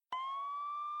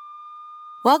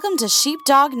Welcome to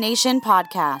Sheepdog Nation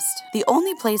Podcast, the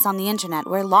only place on the internet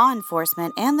where law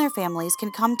enforcement and their families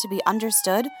can come to be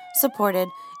understood, supported,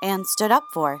 and stood up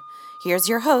for. Here's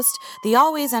your host, the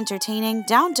always entertaining,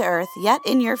 down-to-earth, yet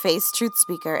in-your-face truth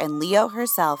speaker and Leo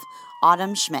herself,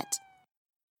 Autumn Schmidt.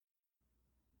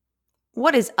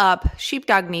 What is up,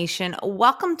 Sheepdog Nation?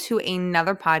 Welcome to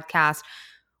another podcast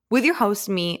with your host,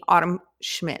 me, Autumn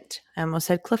Schmidt. I almost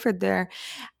said Clifford there.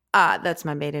 That's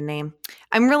my maiden name.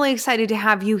 I'm really excited to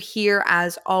have you here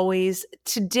as always.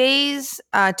 Today's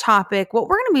topic, what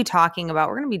we're going to be talking about,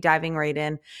 we're going to be diving right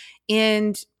in.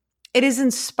 And it is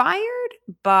inspired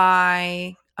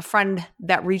by a friend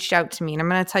that reached out to me. And I'm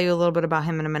going to tell you a little bit about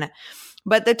him in a minute.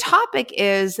 But the topic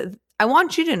is, I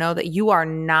want you to know that you are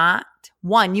not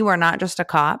just a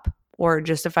cop or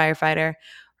just a firefighter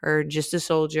or just a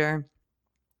soldier.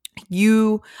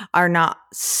 You are not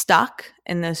stuck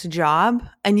in this job,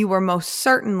 and you are most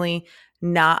certainly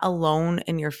not alone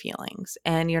in your feelings,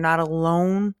 and you're not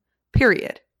alone,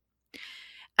 period.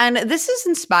 And this is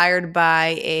inspired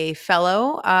by a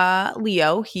fellow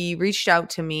Leo. He reached out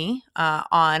to me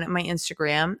on my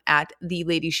Instagram at the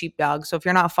Lady Sheepdog. So if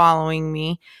you're not following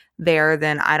me there,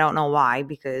 then I don't know why,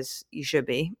 because you should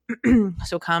be.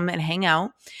 So come and hang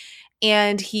out.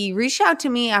 And he reached out to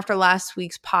me after last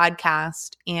week's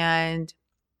podcast, and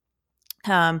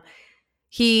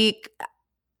he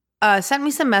sent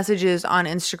me some messages on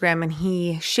Instagram, and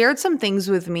he shared some things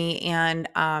with me. And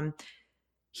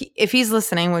if he's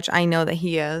listening, which I know that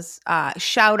he is,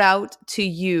 shout out to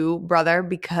you, brother,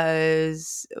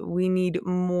 because we need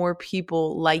more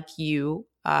people like you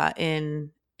in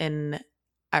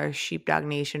our Sheepdog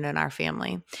Nation and our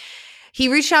family. He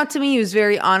reached out to me. He was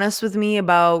very honest with me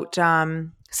about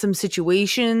some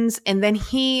situations. And then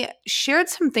he shared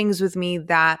some things with me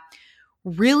that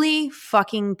really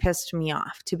fucking pissed me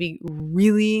off, to be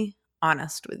really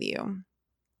honest with you.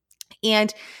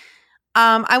 And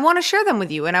I want to share them with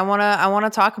you. And I want to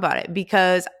talk about it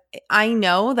because I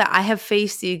know that I have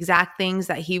faced the exact things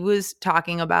that he was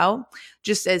talking about,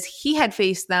 just as he had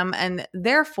faced them. And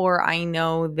therefore, I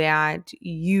know that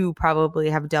you probably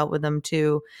have dealt with them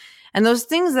too. And those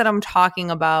things that I'm talking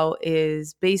about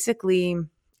is basically,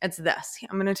 it's this.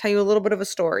 I'm going to tell you a little bit of a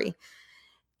story,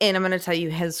 and I'm going to tell you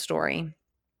his story.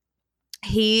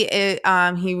 He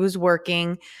was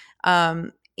working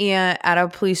at a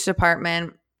police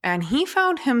department, and he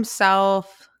found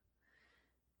himself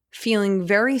feeling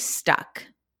very stuck,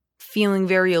 feeling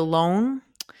very alone.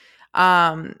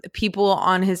 People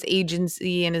on his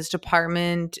agency and his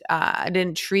department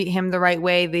didn't treat him the right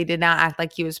way. They did not act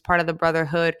like he was part of the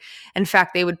brotherhood. In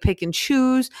fact, they would pick and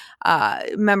choose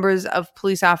members of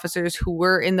police officers who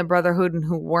were in the brotherhood and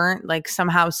who weren't. Like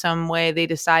somehow, some way, they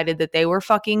decided that they were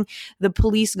fucking the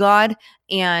police god,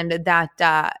 and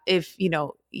that if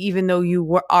even though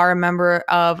you are a member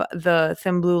of the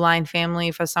Thin Blue Line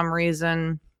family, for some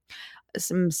reason,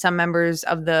 some members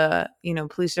of the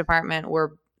police department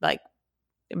were like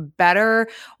better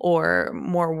or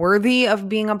more worthy of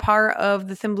being a part of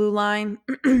the Thin Blue Line.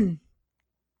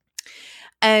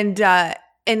 And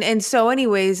so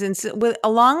anyways, and so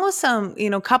along with some,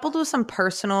 coupled with some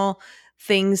personal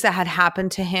things that had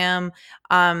happened to him,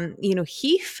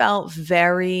 he felt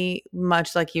very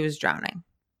much like he was drowning.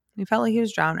 He felt like he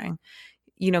was drowning.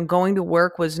 Going to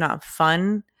work was not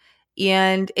fun.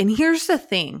 And here's the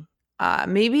thing.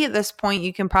 Maybe at this point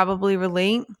you can probably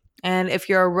relate. And if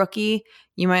you're a rookie,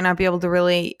 you might not be able to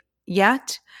relate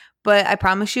yet. But I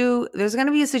promise you, there's going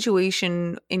to be a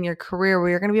situation in your career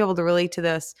where you're going to be able to relate to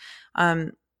this.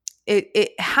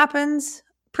 It happens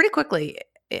pretty quickly,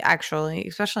 actually,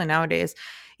 especially nowadays.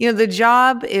 The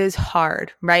job is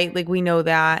hard, right? Like we know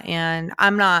that. And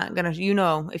I'm not going to,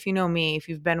 if you know me, if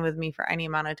you've been with me for any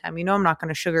amount of time, I'm not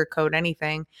going to sugarcoat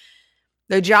anything.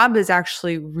 The job is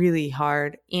actually really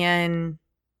hard, and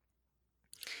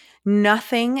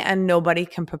nothing and nobody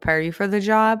can prepare you for the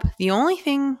job. The only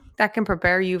thing that can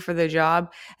prepare you for the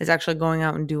job is actually going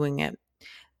out and doing it.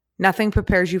 Nothing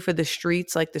prepares you for the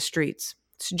streets like the streets.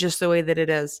 It's just the way that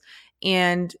it is.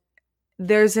 And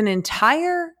there's an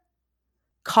entire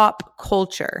cop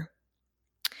culture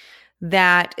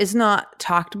that is not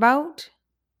talked about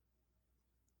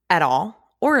at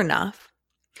all or enough.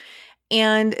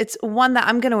 And it's one that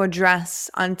I'm going to address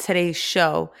on today's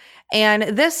show.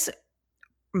 And this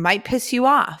might piss you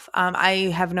off.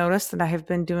 I have noticed that I have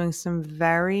been doing some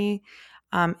very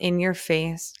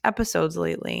in-your-face episodes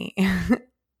lately.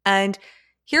 And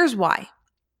here's why.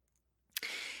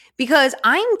 Because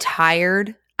I'm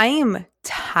tired. I am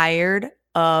tired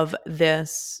of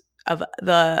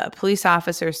the police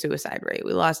officer suicide rate.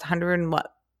 We lost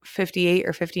 158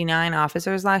 or 59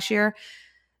 officers last year.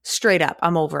 straight up,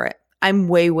 I'm over it. I'm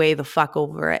way, way the fuck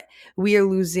over it. We are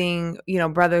losing,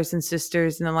 brothers and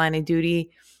sisters in the line of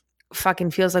duty.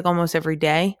 Fucking feels like almost every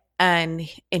day. And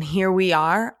here we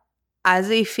are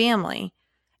as a family,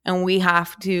 and we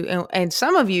have to, and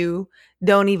some of you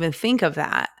don't even think of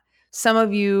that. Some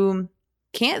of you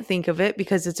can't think of it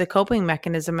because it's a coping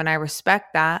mechanism, and I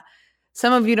respect that.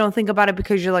 Some of you don't think about it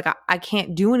because you're like, I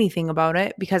can't do anything about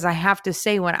it. Because I have to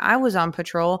say, when I was on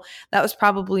patrol, that was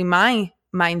probably my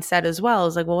mindset as well.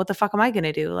 Is like, well, what the fuck am I going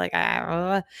to do? Like,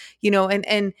 and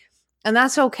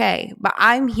that's okay. But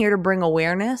I'm here to bring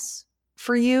awareness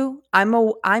for you.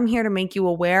 I'm here to make you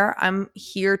aware. I'm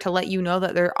here to let you know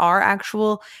that there are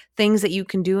actual things that you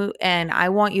can do, and I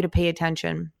want you to pay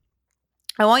attention.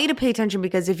 I want you to pay attention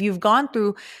because if you've gone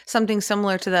through something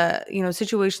similar to the,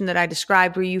 situation that I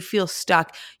described, where you feel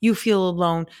stuck, you feel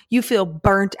alone, you feel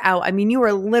burnt out. I mean, you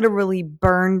are literally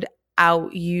burned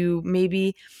out.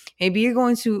 Maybe you're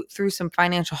going through some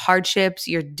financial hardships.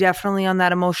 You're definitely on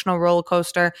that emotional roller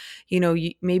coaster.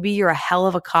 Maybe you're a hell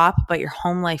of a cop, but your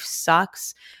home life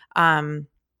sucks.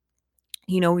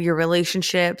 Your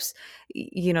relationships,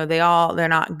 they're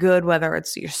not good, whether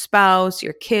it's your spouse,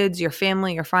 your kids, your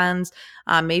family, your friends.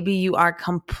 Maybe you are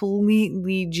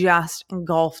completely just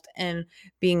engulfed in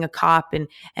being a cop and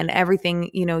everything,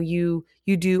 you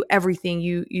do everything.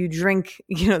 You drink,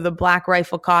 the Black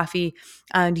Rifle coffee,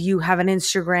 and you have an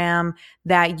Instagram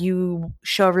that you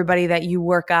show everybody that you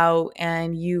work out,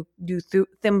 and you do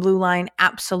thin blue line,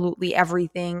 absolutely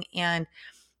everything. And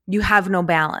you have no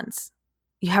balance.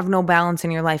 You have no balance in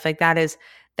your life. Like that is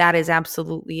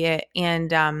absolutely it.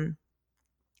 And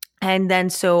then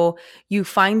so you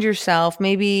find yourself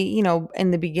maybe, in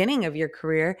the beginning of your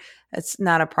career, it's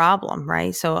not a problem,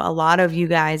 right? So a lot of you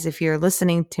guys, if you're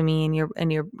listening to me and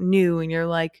you're new and you're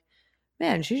like,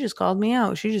 man, she just called me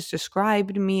out. She just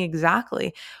described me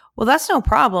exactly. Well, that's no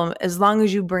problem as long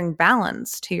as you bring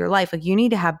balance to your life. Like you need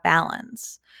to have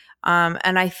balance.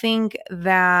 And I think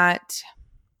that,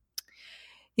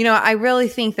 I really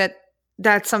think that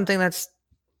that's something that's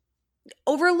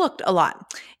overlooked a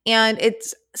lot. And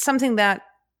it's something that,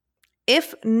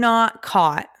 if not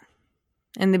caught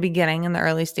in the beginning, in the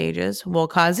early stages, will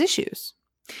cause issues.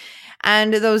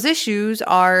 And those issues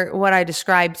are what I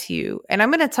described to you. And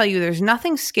I'm going to tell you, there's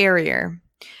nothing scarier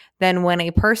than when a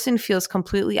person feels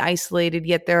completely isolated,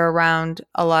 yet they're around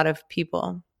a lot of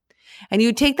people. And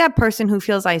you take that person who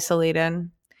feels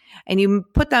isolated and you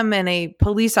put them in a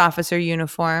police officer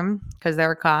uniform because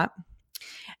they're a cop,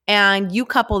 and you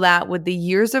couple that with the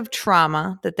years of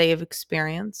trauma that they have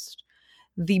experienced,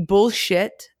 the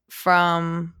bullshit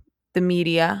from the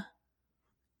media,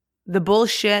 the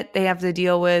bullshit they have to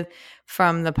deal with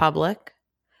from the public,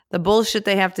 the bullshit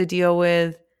they have to deal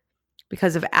with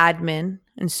because of admin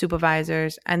and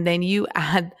supervisors, and then you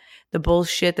add the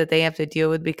bullshit that they have to deal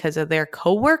with because of their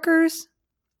coworkers.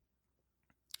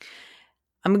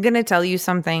 I'm going to tell you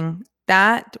something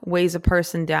that weighs a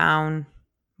person down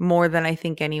more than I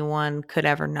think anyone could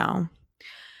ever know.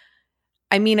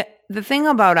 I mean, the thing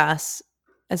about us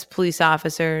as police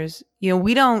officers,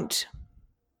 we don't,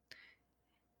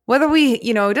 whether we,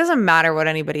 it doesn't matter what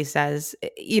anybody says,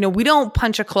 we don't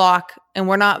punch a clock, and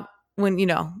we're not,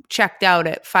 checked out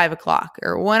at 5:00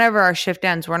 or whenever our shift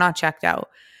ends, we're not checked out.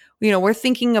 We're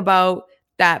thinking about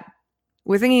that.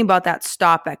 We're thinking about that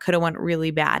stop that could have went really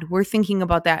bad. We're thinking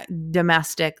about that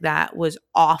domestic that was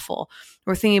awful.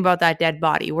 We're thinking about that dead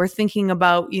body. We're thinking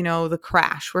about, the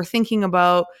crash. We're thinking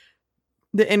about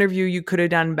the interview you could have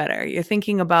done better. You're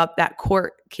thinking about that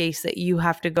court case that you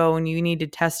have to go and you need to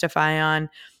testify on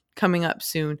coming up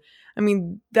soon. I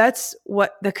mean, that's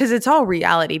because it's all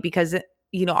reality, because,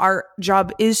 our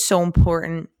job is so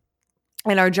important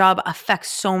and our job affects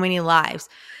so many lives.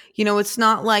 It's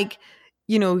not like,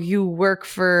 you work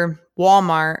for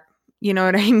Walmart, you know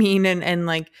what I mean? And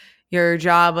like your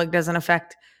job like doesn't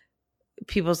affect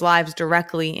people's lives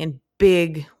directly in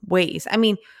big ways. I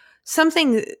mean,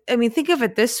 think of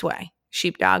it this way,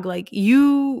 Sheepdog, like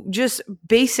you just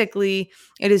basically,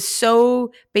 it is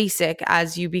so basic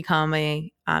as you become a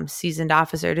seasoned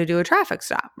officer to do a traffic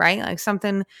stop, right? Like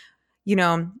something,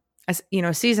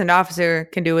 a seasoned officer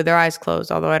can do with their eyes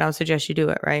closed, although I don't suggest you do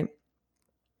it, right?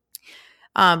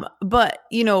 But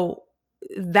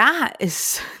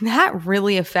that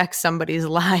really affects somebody's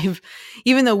life,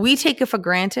 even though we take it for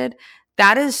granted.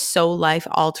 That is so life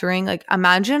altering. Like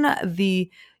imagine the,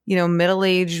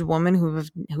 middle-aged woman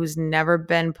who's never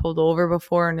been pulled over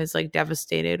before and is like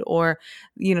devastated, or,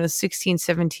 16,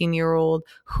 17-year-old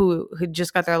who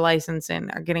just got their license and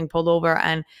are getting pulled over,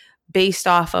 and based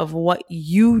off of what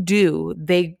you do,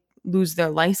 they lose their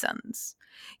license.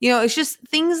 It's just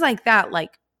things like that.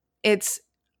 Like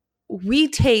we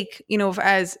take,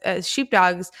 as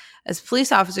sheepdogs, as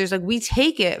police officers, like we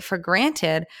take it for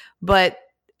granted, but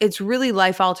it's really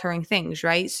life altering things,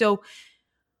 right? So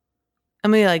let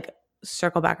me like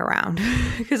circle back around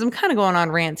because I'm kind of going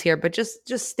on rants here, but just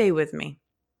stay with me.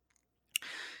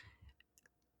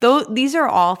 Though these are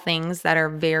all things that are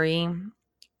very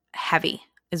heavy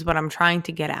is what I'm trying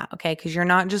to get at, okay? Because you're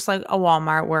not just like a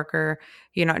Walmart worker.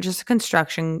 You're not just a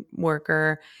construction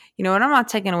worker. And I'm not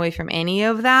taking away from any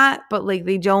of that, but like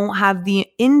they don't have the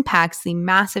impacts, the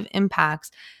massive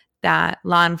impacts that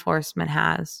law enforcement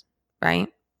has, right?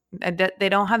 They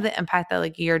don't have the impact that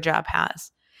like your job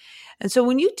has. And so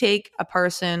when you take a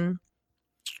person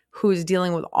who is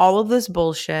dealing with all of this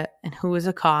bullshit and who is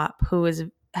a cop,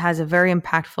 has a very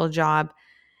impactful job,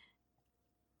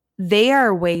 they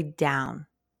are weighed down.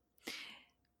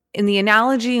 In the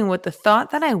analogy and with the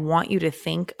thought that I want you to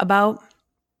think about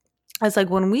is like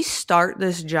when we start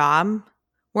this job,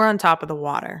 we're on top of the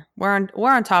water. We're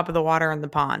on top of the water in the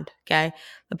pond, okay?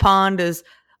 The pond is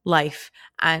life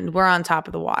and we're on top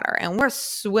of the water and we're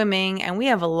swimming and we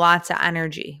have lots of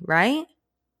energy, right?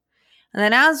 And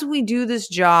then as we do this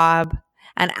job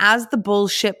and as the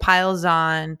bullshit piles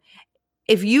on,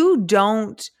 if you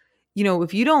don't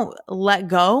let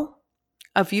go,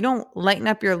 if you don't lighten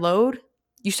up your load,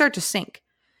 you start to sink.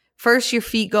 First, your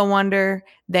feet go under,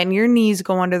 then your knees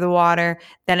go under the water,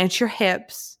 then it's your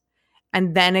hips,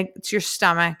 and then it's your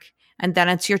stomach, and then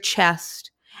it's your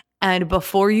chest. And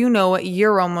before you know it,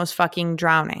 you're almost fucking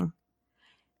drowning.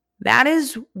 That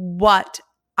is what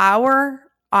our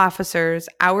officers,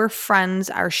 our friends,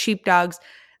 our sheepdogs,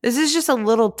 this is just a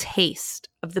little taste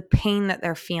of the pain that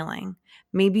they're feeling.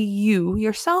 Maybe you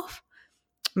yourself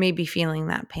may be feeling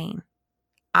that pain.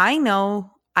 I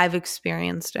know I've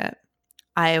experienced it.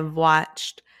 I have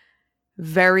watched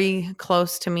very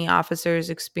close to me officers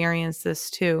experience this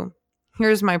too.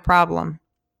 Here's my problem.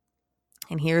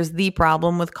 And here's the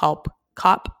problem with cop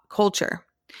culture.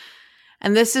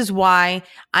 And this is why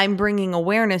I'm bringing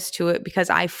awareness to it, because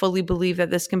I fully believe that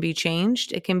this can be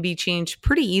changed. It can be changed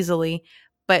pretty easily,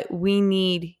 but we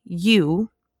need you,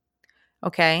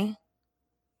 okay?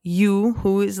 You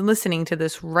who is listening to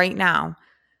this right now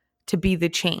to be the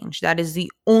change. That is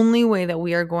the only way that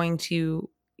we are going to,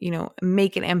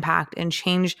 make an impact and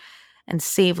change and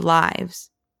save lives.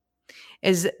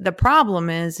 The problem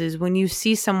is when you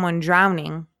see someone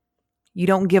drowning, you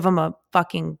don't give them a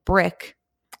fucking brick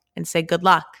and say good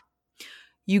luck.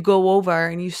 You go over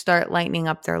and you start lightening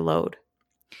up their load.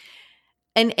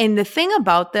 And the thing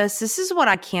about this is what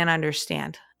I can't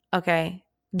understand, okay?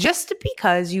 Just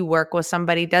because you work with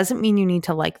somebody doesn't mean you need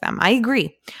to like them. I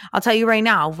agree. I'll tell you right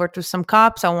now, I've worked with some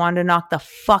cops I wanted to knock the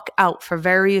fuck out for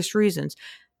various reasons.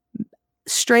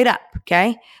 Straight up,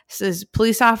 okay? This is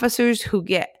police officers who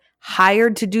get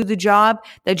hired to do the job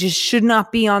that just should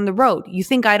not be on the road. You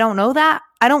think I don't know that?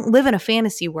 I don't live in a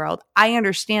fantasy world. I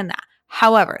understand that.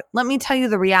 However, let me tell you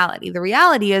the reality. The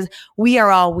reality is we are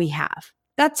all we have.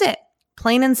 That's it.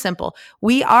 Plain and simple.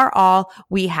 We are all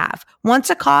we have.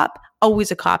 Once a cop, always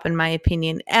a cop, in my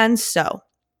opinion. And so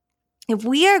if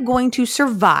we are going to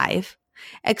survive,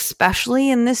 especially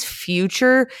in this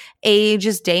future age,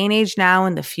 this day and age now,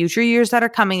 in the future years that are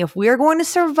coming, if we are going to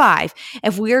survive,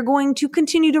 if we are going to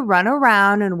continue to run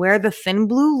around and wear the thin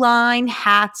blue line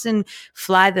hats and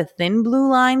fly the thin blue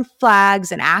line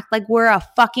flags and act like we're a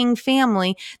fucking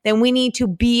family, then we need to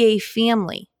be a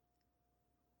family.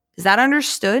 Is that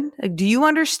understood? Like, do you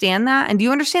understand that? And do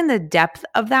you understand the depth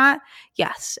of that?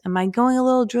 Yes. Am I going a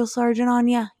little drill sergeant on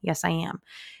you? Yes, I am.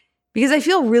 Because I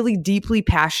feel really deeply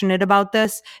passionate about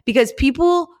this because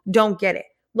people don't get it.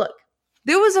 Look,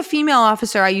 there was a female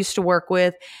officer I used to work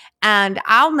with, and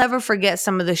I'll never forget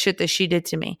some of the shit that she did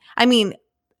to me. I mean,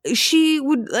 she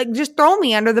would like just throw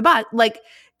me under the bus, like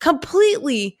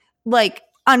completely like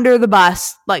under the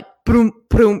bus, like boom,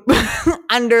 boom,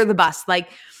 under the bus. Like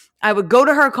I would go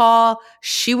to her call.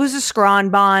 She was a scrawn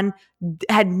bon,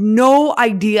 had no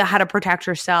idea how to protect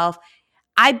herself.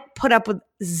 I put up with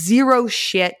zero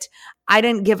shit. I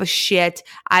didn't give a shit.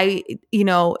 I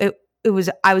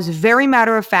was very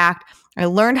matter of fact. I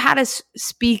learned how to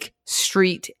speak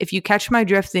street. If you catch my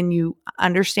drift, then you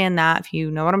understand that, if you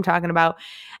know what I'm talking about.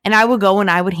 And I would go and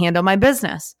I would handle my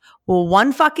business. Well,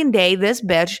 one fucking day, this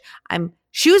bitch,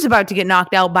 she was about to get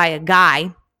knocked out by a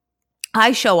guy.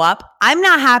 I show up. I'm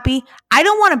not happy. I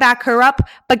don't want to back her up,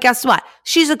 but guess what?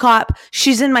 She's a cop.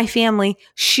 She's in my family.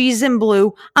 She's in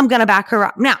blue. I'm going to back her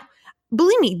up. Now,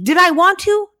 believe me, did I want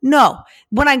to? No.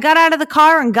 When I got out of the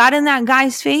car and got in that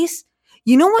guy's face,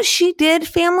 you know what she did,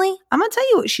 family? I'm going to tell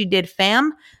you what she did,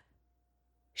 fam.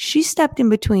 She stepped in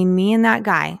between me and that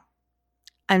guy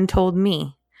and told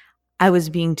me I was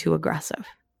being too aggressive.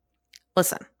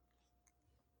 Listen,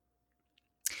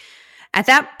 at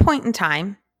that point in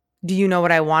time, do you know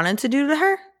what I wanted to do to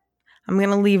her? I'm going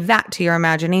to leave that to your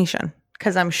imagination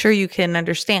because I'm sure you can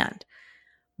understand.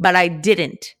 But I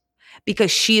didn't, because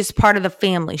she is part of the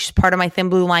family. She's part of my Thin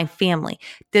Blue Line family.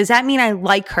 Does that mean I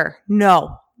like her?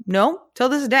 No, till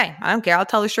this day. I don't care. I'll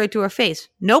tell her straight to her face.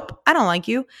 Nope, I don't like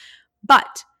you.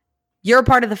 But you're a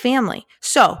part of the family.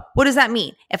 So what does that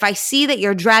mean? If I see that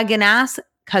you're dragging ass,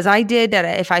 because I did,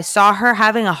 that if I saw her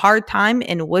having a hard time,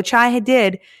 in which I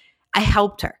did, I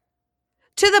helped her.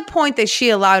 To the point that she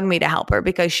allowed me to help her,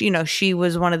 because she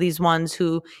was one of these ones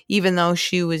who, even though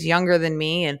she was younger than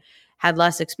me and had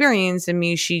less experience than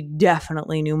me, she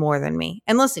definitely knew more than me.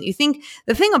 And listen, you think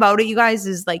the thing about it, you guys,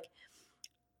 is like,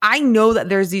 I know that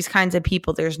there's these kinds of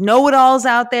people. There's know-it-alls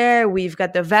out there. We've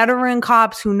got the veteran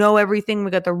cops who know everything. We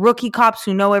got the rookie cops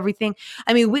who know everything.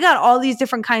 I mean, we got all these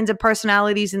different kinds of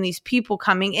personalities and these people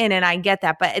coming in, and I get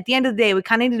that. But at the end of the day, we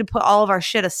kind of need to put all of our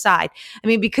shit aside. I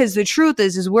mean, because the truth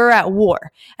is we're at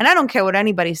war. And I don't care what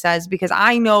anybody says, because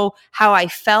I know how I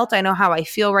felt. I know how I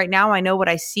feel right now. I know what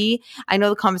I see. I know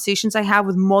the conversations I have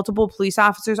with multiple police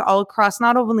officers all across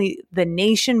not only the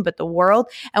nation, but the world.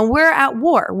 And we're at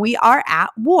war. We are at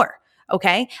war.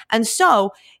 Okay. And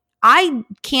so I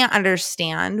can't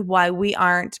understand why we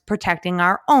aren't protecting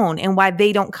our own and why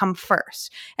they don't come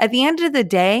first. At the end of the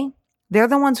day, they're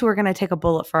the ones who are going to take a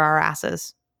bullet for our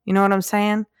asses. You know what I'm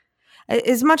saying?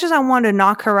 As much as I want to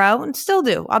knock her out, and still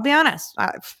do, I'll be honest,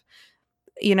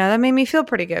 that made me feel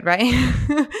pretty good, right?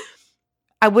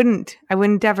 I wouldn't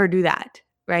ever do that,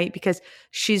 right? Because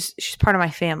she's part of my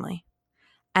family.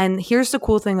 And here's the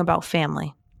cool thing about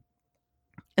family.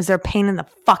 Is they're a pain in the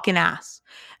fucking ass.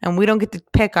 And we don't get to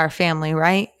pick our family,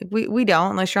 right? We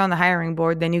don't, unless you're on the hiring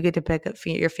board, then you get to pick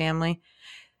your family.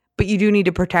 But you do need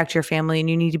to protect your family, and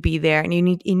you need to be there, and you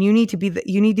need to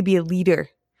be a leader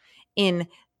in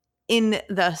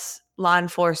this law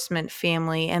enforcement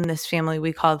family, and this family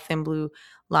we call Thin Blue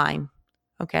Line.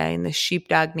 Okay, in the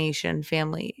Sheepdog Nation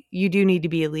family. You do need to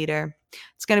be a leader.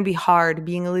 It's going to be hard.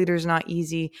 Being a leader is not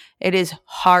easy. It is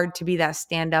hard to be that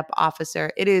stand-up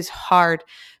officer. It is hard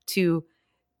to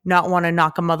not want to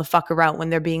knock a motherfucker out when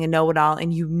they're being a know-it-all,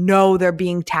 and they're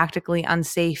being tactically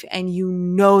unsafe, and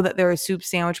that they're a soup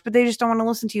sandwich, but they just don't want to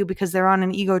listen to you because they're on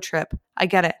an ego trip. I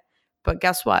get it. But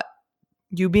guess what?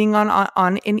 You being on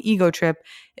an ego trip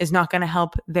is not going to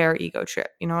help their ego trip.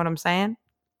 You know what I'm saying?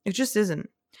 It just isn't.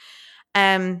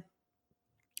 And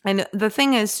the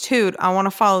thing is, too, I want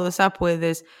to follow this up with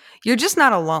is you're just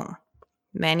not alone,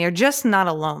 man. You're just not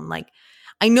alone. Like,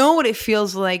 I know what it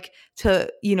feels like to,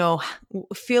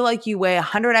 feel like you weigh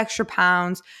 100 extra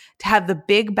pounds, to have the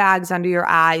big bags under your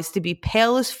eyes, to be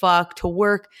pale as fuck, to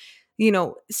work,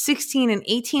 16 and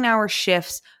 18-hour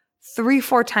shifts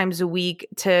 3-4 times a week,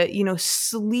 to,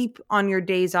 sleep on your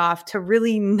days off, to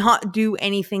really not do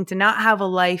anything, to not have a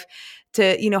life,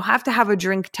 to, have to have a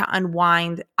drink to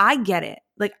unwind. I get it.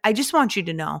 Like, I just want you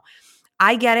to know,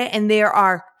 I get it. And there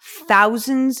are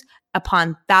thousands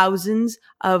upon thousands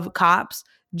of cops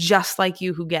just like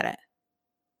you who get it.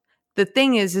 The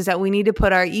thing is that we need to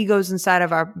put our egos inside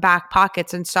of our back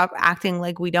pockets and stop acting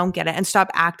like we don't get it, and stop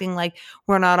acting like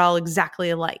we're not all exactly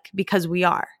alike, because we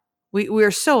are. We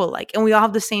are so alike, and we all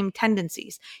have the same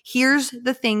tendencies. Here's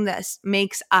the thing that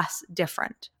makes us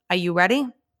different. Are you ready?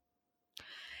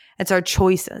 It's our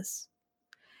choices.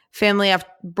 Family, I've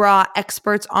brought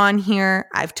experts on here.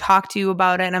 I've talked to you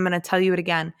about it, and I'm going to tell you it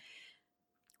again.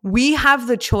 We have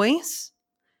the choice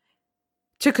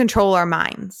to control our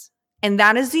minds. And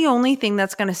that is the only thing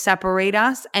that's going to separate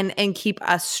us and keep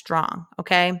us strong,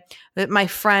 okay? My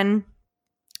friend,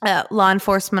 law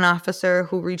enforcement officer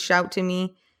who reached out to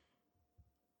me,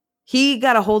 he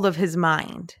got a hold of his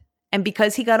mind. And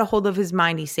because he got a hold of his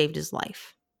mind, he saved his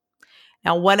life.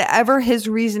 Now, whatever his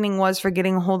reasoning was for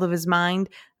getting a hold of his mind,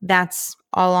 that's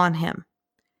all on him.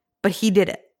 But he did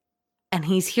it. And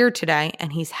he's here today,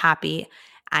 and he's happy,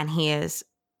 and he is,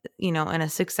 in a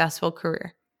successful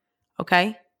career.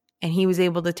 Okay? And he was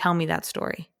able to tell me that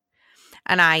story.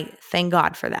 And I thank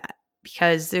God for that,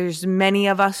 because there's many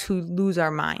of us who lose our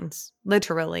minds,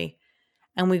 literally,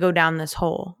 and we go down this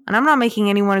hole. And I'm not making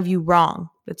any one of you wrong.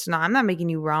 I'm not making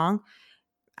you wrong.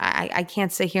 I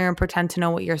can't sit here and pretend to know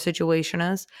what your situation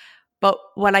is. But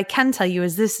what I can tell you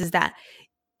is this, is that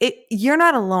you're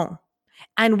not alone.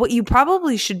 And what you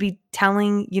probably should be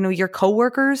telling, your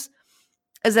coworkers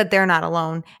is that they're not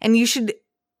alone. And you should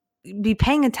be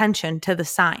paying attention to the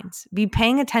signs. Be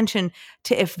paying attention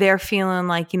to if they're feeling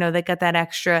like, they got that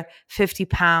extra 50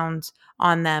 pounds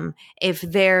on them. If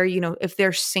they're, if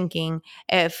they're sinking,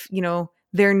 if,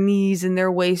 their knees and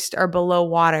their waist are below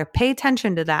water. Pay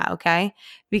attention to that, okay?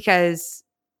 Because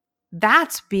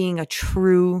that's being a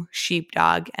true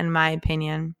sheepdog, in my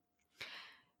opinion.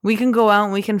 We can go out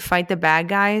and we can fight the bad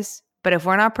guys, but if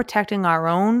we're not protecting our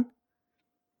own,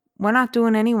 we're not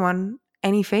doing anyone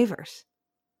any favors.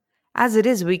 As it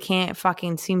is, we can't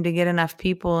fucking seem to get enough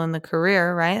people in the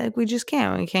career, right? Like we just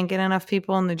can't. We can't get enough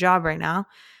people in the job right now.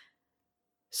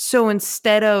 So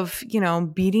instead of,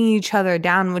 beating each other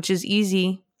down, which is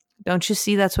easy, don't you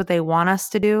see that's what they want us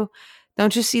to do?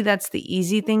 Don't you see that's the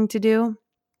easy thing to do?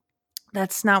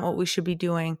 That's not what we should be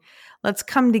doing. Let's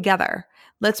come together.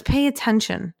 Let's pay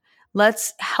attention.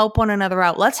 Let's help one another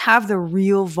out. Let's have the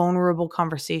real vulnerable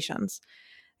conversations.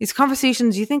 These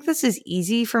conversations, you think this is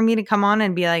easy for me to come on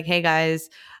and be like, hey guys,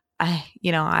 I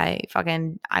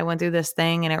went through this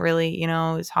thing and it really,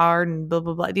 is hard and blah,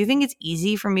 blah, blah. Do you think it's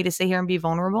easy for me to sit here and be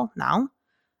vulnerable? No. I'm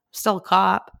still a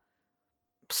cop.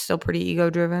 I'm still pretty ego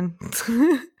driven.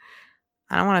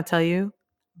 I don't want to tell you,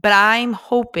 but I'm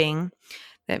hoping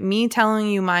that me telling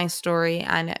you my story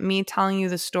and me telling you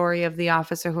the story of the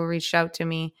officer who reached out to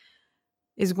me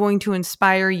is going to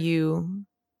inspire you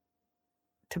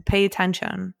to pay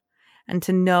attention and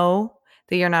to know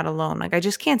that you're not alone. Like, I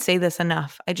just can't say this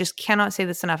enough. I just cannot say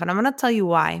this enough. And I'm going to tell you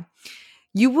why.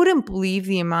 You wouldn't believe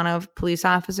the amount of police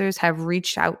officers have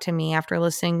reached out to me after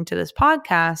listening to this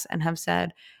podcast and have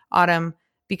said, Autumn,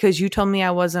 because you told me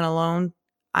I wasn't alone,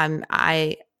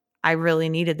 I really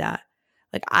needed that.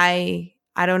 Like, I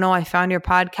don't know, I found your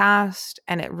podcast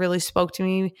and it really spoke to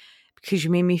me because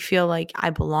you made me feel like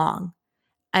I belong.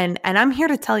 And I'm here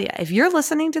to tell you, if you're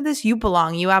listening to this, you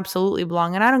belong. You absolutely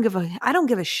belong. And I don't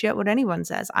give a shit what anyone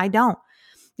says. I don't.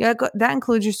 Yeah, that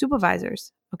includes your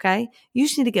supervisors. Okay, you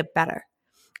just need to get better.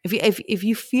 If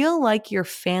you feel like you're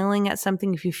failing at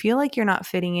something, if you feel like you're not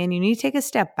fitting in, you need to take a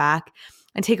step back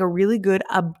and take a really good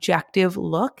objective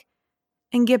look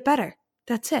and get better.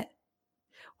 That's it.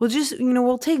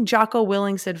 We'll take Jocko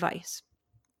Willink's advice.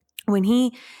 When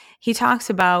he talks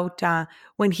about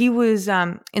when he was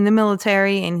in the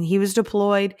military and he was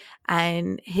deployed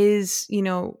and his,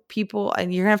 people,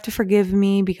 and you're gonna have to forgive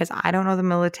me because I don't know the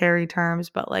military terms,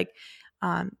 but like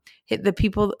the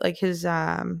people, like his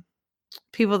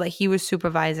people that he was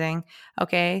supervising,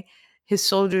 okay, his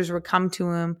soldiers would come to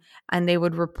him and they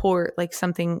would report like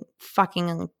something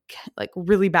fucking like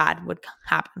really bad would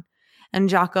happen. And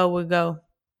Jocko would go,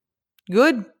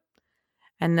 good.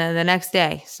 And then the next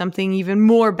day, something even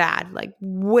more bad, like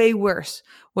way worse,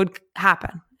 would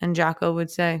happen. And Jocko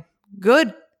would say,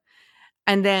 good.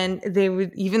 And then they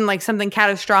would even like something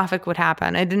catastrophic would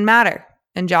happen. It didn't matter.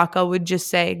 And Jocko would just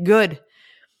say, good.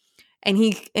 And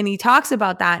he talks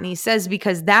about that. And he says,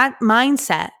 because that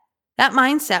mindset,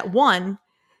 one,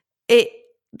 it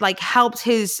like helped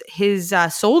his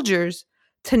soldiers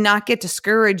to not get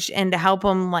discouraged and to help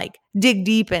them like dig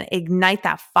deep and ignite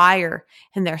that fire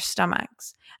in their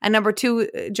stomachs. And number two,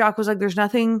 Jock was like, there's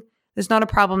not a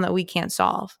problem that we can't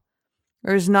solve.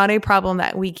 There's not a problem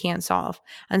that we can't solve.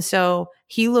 And so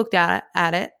he looked at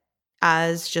it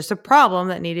as just a problem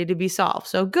that needed to be solved.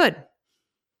 So good.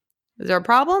 Is there a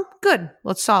problem? Good.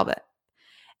 Let's solve it.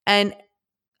 And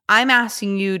I'm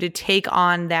asking you to take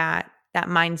on that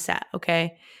mindset,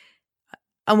 okay?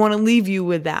 I want to leave you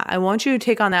with that. I want you to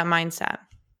take on that mindset.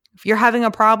 If you're having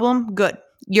a problem, good.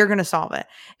 You're going to solve it.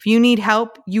 If you need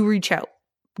help, you reach out.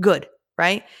 Good,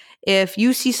 right? If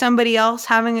you see somebody else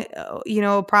having,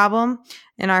 a problem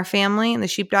in our family, in the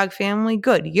Sheepdog family,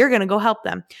 good. You're going to go help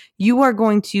them. You are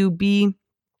going to be,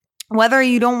 whether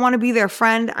you don't want to be their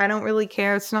friend, I don't really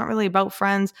care. It's not really about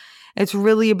friends. It's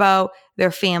really about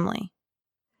their family.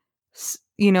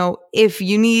 If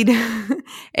you need,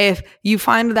 if you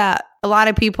find that a lot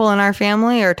of people in our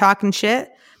family are talking shit,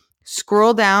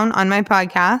 scroll down on my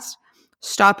podcast,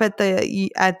 stop at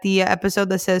the episode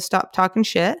that says stop talking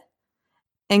shit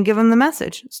and give them the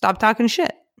message. Stop talking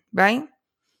shit, right?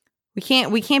 We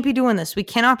can't be doing this. We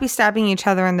cannot be stabbing each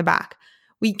other in the back.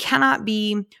 We cannot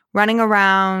be running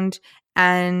around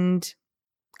and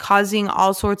causing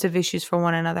all sorts of issues for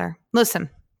one another. Listen,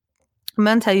 I'm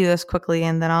going to tell you this quickly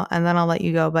and then I'll let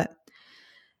you go, but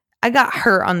I got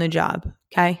hurt on the job,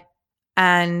 okay?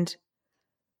 And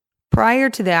prior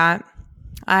to that,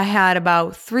 I had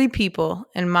about 3 people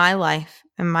in my life,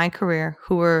 in my career,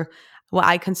 who were what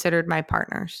I considered my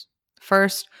partners.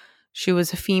 First, she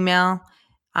was a female.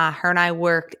 Her and I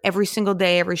worked every single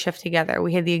day, every shift together.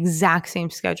 We had the exact same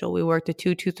schedule. We worked a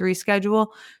 2-2-3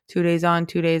 schedule, 2 days on,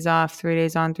 2 days off, 3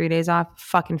 days on, 3 days off.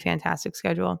 Fucking fantastic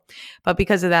schedule. But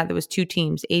because of that, there was 2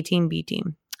 teams, A team, B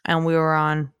team. And we were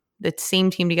on the same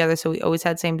team together. So we always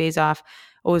had same days off,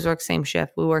 always worked same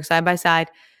shift. We worked side by side.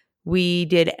 We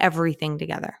did everything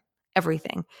together,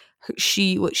 everything.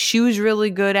 What she was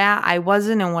really good at, I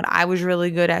wasn't, and what I was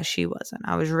really good at, she wasn't.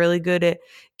 I was really good at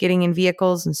getting in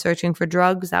vehicles and searching for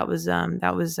drugs. That was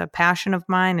a passion of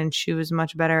mine, and she was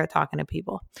much better at talking to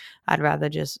people. I'd rather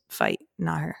just fight,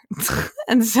 not her.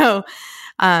 and so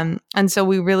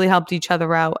we really helped each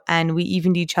other out, and we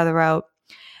evened each other out.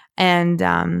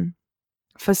 And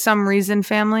for some reason,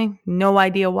 family, no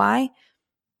idea why,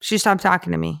 she stopped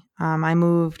talking to me. I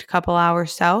moved a couple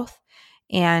hours south,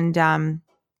 and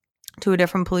to a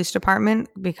different police department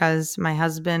because my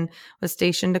husband was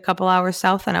stationed a couple hours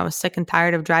south, and I was sick and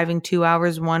tired of driving 2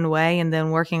 hours one way and then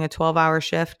working a 12-hour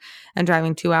shift and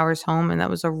driving 2 hours home. And that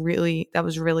was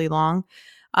really long.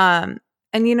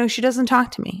 And she doesn't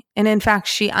talk to me. And in fact,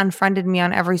 she unfriended me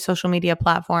on every social media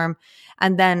platform.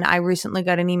 And then I recently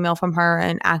got an email from her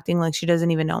and acting like she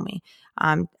doesn't even know me,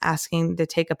 asking to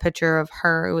take a picture of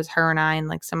her. It was her and I and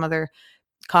like some other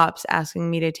cops asking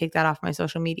me to take that off my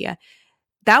social media.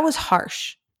 That was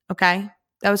harsh. Okay.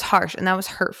 That was harsh and that was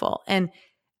hurtful. And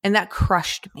that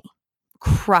crushed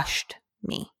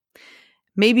me.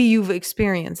 Maybe you've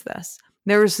experienced this.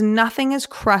 There is nothing as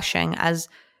crushing as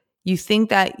you think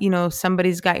that,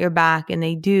 somebody's got your back and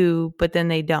they do, but then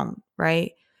they don't,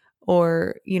 right?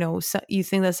 Or, you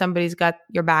think that somebody's got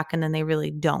your back and then they really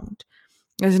don't.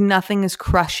 There's nothing as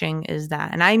crushing as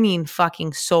that. And I mean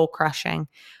fucking soul crushing.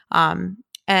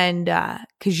 And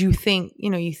because you think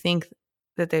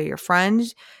that they're your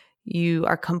friends, you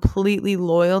are completely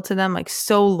loyal to them, like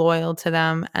so loyal to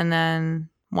them. And then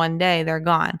one day they're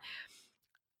gone.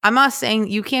 I'm not saying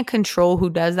you can't control who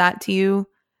does that to you,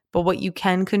 but what you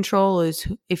can control is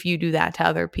if you do that to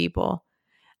other people.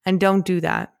 And don't do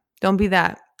that. Don't be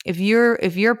that. If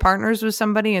you're partners with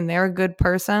somebody and they're a good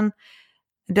person,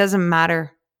 it doesn't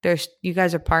matter. You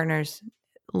guys are partners,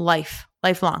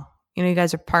 lifelong. You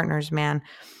guys are partners, man.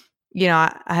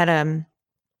 I had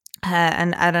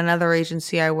at another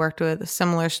agency I worked with, a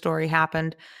similar story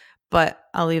happened, but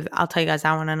I'll tell you guys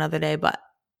that one another day.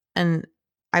 And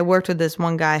I worked with this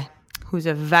one guy who's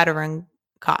a veteran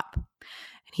cop.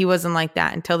 He wasn't like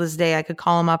that. Until this day, I could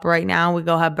call him up right now. We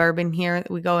go have bourbon here.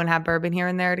 We go and have bourbon here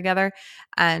and there together.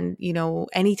 And,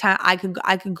 anytime I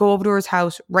could go over to his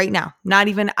house right now.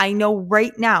 I know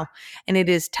right now. And it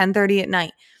is 10:30 at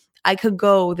night. I could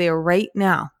go there right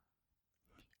now.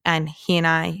 And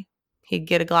he'd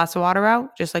get a glass of water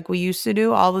out, just like we used to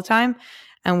do all the time.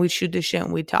 And we'd shoot the shit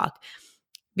and we'd talk.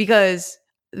 Because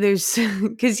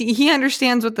he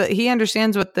understands what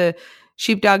the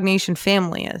Sheepdog Nation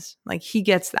family is. Like, he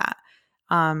gets that.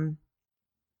 And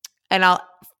I'll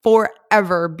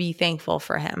forever be thankful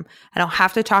for him. I don't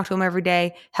have to talk to him every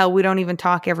day. Hell, we don't even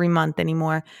talk every month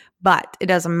anymore, but it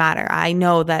doesn't matter. I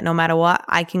know that no matter what,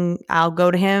 I'll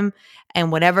go to him,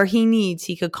 and whatever he needs,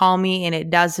 he could call me, and it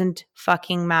doesn't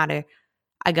fucking matter.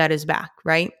 I got his back,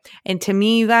 right? And to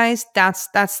me, you guys,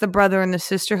 that's the brother and the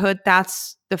sisterhood.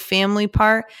 That's the family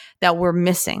part that we're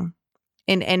missing.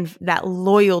 And that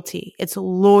loyalty, it's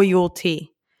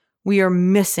loyalty. We are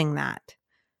missing that.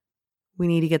 We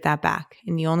need to get that back.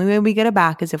 And the only way we get it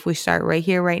back is if we start right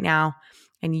here, right now.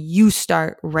 And you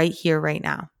start right here, right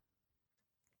now.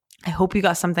 I hope you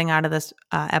got something out of this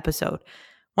episode.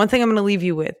 One thing I'm going to leave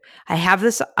you with. I have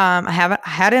this, I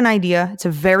had an idea. It's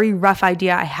a very rough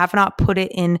idea. I have not put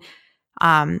it in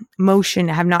motion.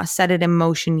 I have not set it in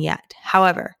motion yet.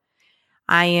 However,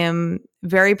 I am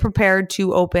very prepared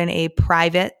to open a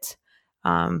private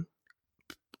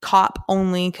cop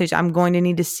only, because I'm going to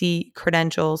need to see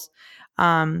credentials,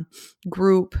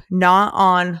 group, not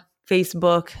on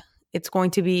Facebook. It's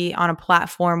going to be on a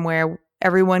platform where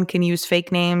everyone can use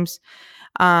fake names.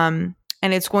 And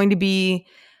it's going to be,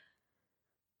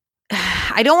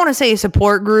 I don't want to say a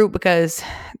support group because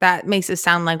that makes it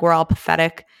sound like we're all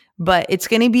pathetic, but it's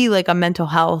going to be like a mental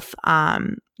health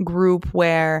group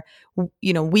where,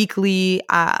 weekly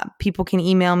people can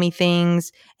email me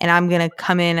things, and I'm going to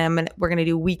come in and we're going to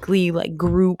do weekly like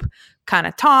group kind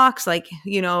of talks, like,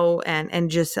 and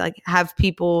just like have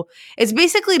people. It's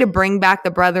basically to bring back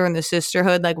the brother and the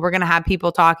sisterhood. Like, we're going to have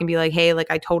people talk and be like, hey, like,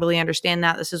 I totally understand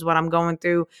that. This is what I'm going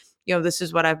through. This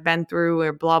is what I've been through,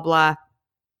 or blah, blah.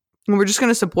 And we're just going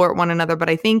to support one another. But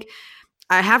I think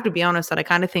I have to be honest that I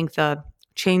kind of think the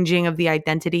changing of the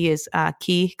identity is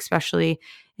key, especially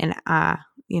in,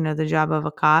 the job of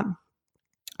a cop.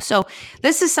 So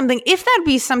this is something,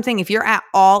 if you're at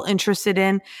all interested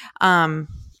in,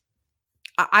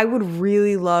 I would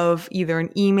really love either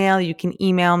an email. You can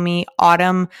email me,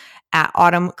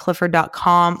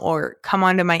 autumn@autumnclifford.com, or come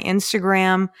onto my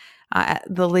Instagram.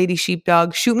 the Lady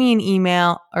Sheepdog, shoot me an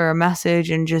email or a message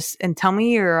and tell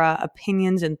me your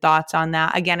opinions and thoughts on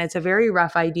that. Again, it's a very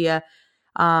rough idea.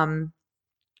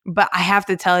 But I have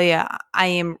to tell you, I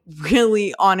am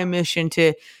really on a mission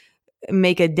to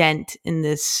make a dent in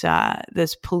this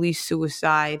police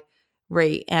suicide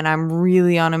rate. And I'm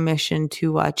really on a mission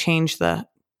to change the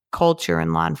culture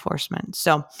in law enforcement.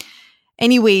 So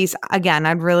anyways, again,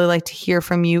 I'd really like to hear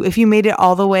from you. If you made it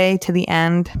all the way to the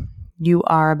end, you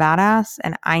are a badass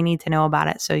and I need to know about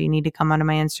it. So you need to come onto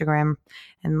my Instagram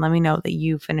and let me know that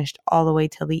you finished all the way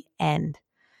till the end.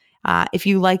 If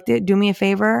you liked it, do me a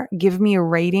favor, give me a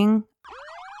rating.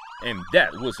 And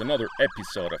that was another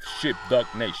episode of Sheepdog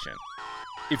Nation.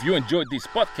 If you enjoyed this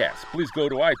podcast, please go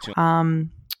to iTunes.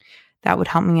 That would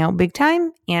help me out big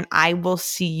time. And I will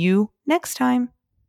see you next time.